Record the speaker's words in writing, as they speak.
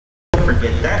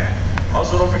forget that.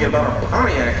 Also, don't forget about our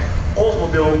Pontiac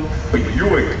Oldsmobile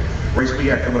Buick race we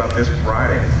got coming up this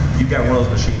Friday. You got one of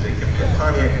those machines that can be a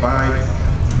Pontiac Vibe,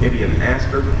 maybe an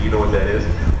Asper, you know what that is.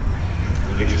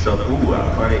 You get yourself,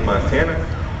 Pontiac Montana,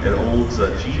 an old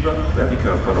Jiva, that'd be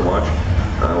kind of fun to watch.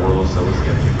 One of those, let's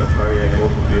get a Pontiac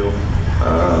Oldsmobile,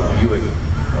 Buick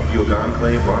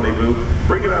Enclave, Rendezvous.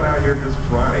 Bring it on out here this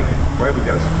Friday. Right, we've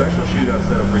got a special shootout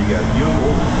set up for you guys. Buick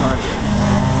Olds and Pontiac.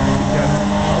 We've got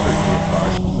other Buick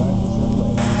cars.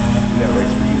 We got a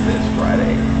race for you this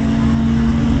Friday.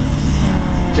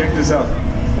 Check this out.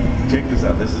 Check this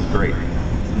out. This is great.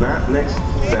 Not next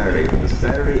Saturday, but the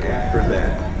Saturday after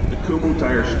that, the Kumu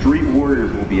Tire Street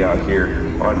Warriors will be out here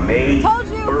on May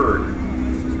 3rd.